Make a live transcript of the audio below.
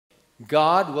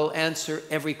God will answer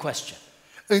every question.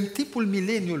 În timpul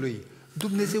mileniului,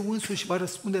 Dumnezeu însuși va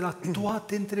răspunde la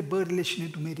toate întrebările și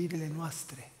nedumeririle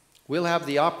noastre. We'll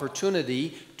have the opportunity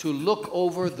to look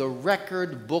over the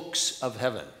record books of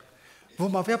heaven.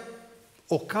 Vom avea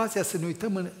ocazia să ne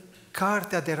uităm în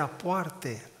cartea de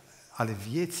rapoarte ale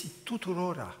vieții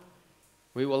tuturora.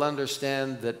 We will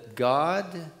understand that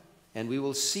God, and we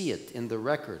will see it in the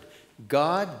record,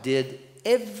 God did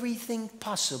everything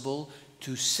possible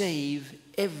to save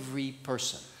every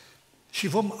person. Și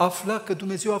vom afla că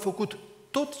Dumnezeu a făcut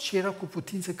tot ce era cu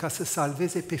putință ca să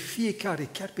salveze pe fiecare,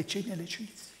 chiar pe cei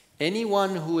nelegiuiți.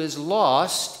 Anyone who is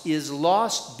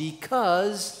lost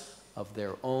because of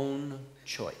their own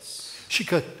choice. Și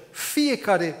că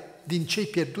fiecare din cei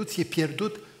pierduți e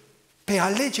pierdut pe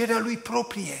alegerea lui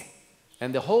proprie.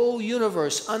 And the whole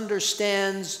universe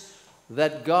understands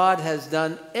that God has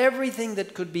done everything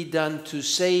that could be done to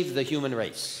save the human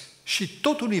race. Și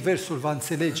tot universul va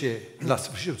înțelege la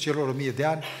sfârșitul celor 1000 de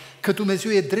ani că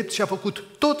Dumnezeu e drept și a făcut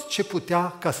tot ce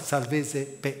putea ca să salveze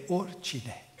pe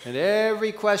oricine. And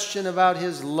every question about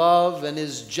his love and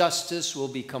his justice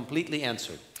will be completely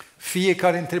answered.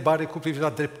 Fiecare întrebare cu privire la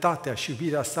dreptatea și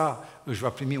iubirea sa își va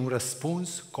primi un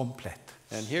răspuns complet.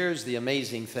 And here's the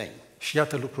amazing thing. Și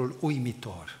iată lucrul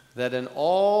uimitor. That an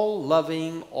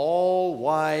all-loving,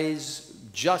 all-wise,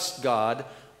 just God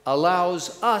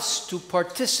allows us to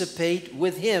participate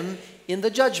with him in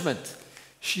the judgment.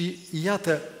 Și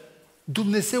iată,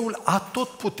 Dumnezeul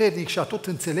atotputernic și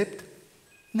atot-înțelept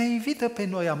ne invită pe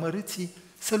noi, amărâții,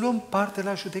 să luăm parte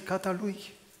la judecata Lui.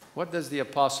 What does the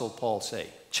Apostle Paul say?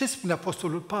 Ce spune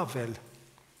Apostolul Pavel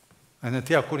în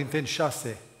 1 Corinteni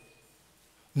 6?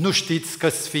 Nu știți că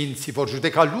sfinții vor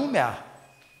judeca lumea?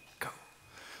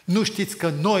 Nu știți că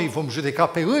noi vom judeca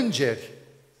pe îngeri?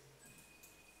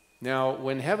 Now,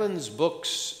 when heaven's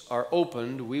books are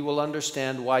opened, we will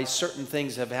understand why certain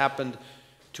things have happened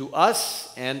to us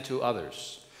and to others.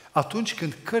 Atunci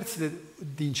când cărțile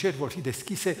din cer vor fi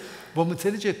deschise, vom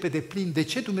înțelege pe deplin de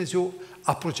ce Dumnezeu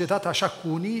a procedat așa cu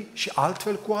unii și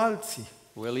altfel cu alții.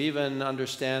 We'll even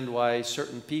understand why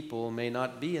certain people may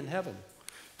not be in heaven.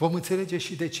 Vom înțelege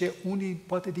și de ce unii,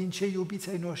 poate din cei iubiți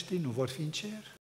ai noștri, nu vor fi în cer.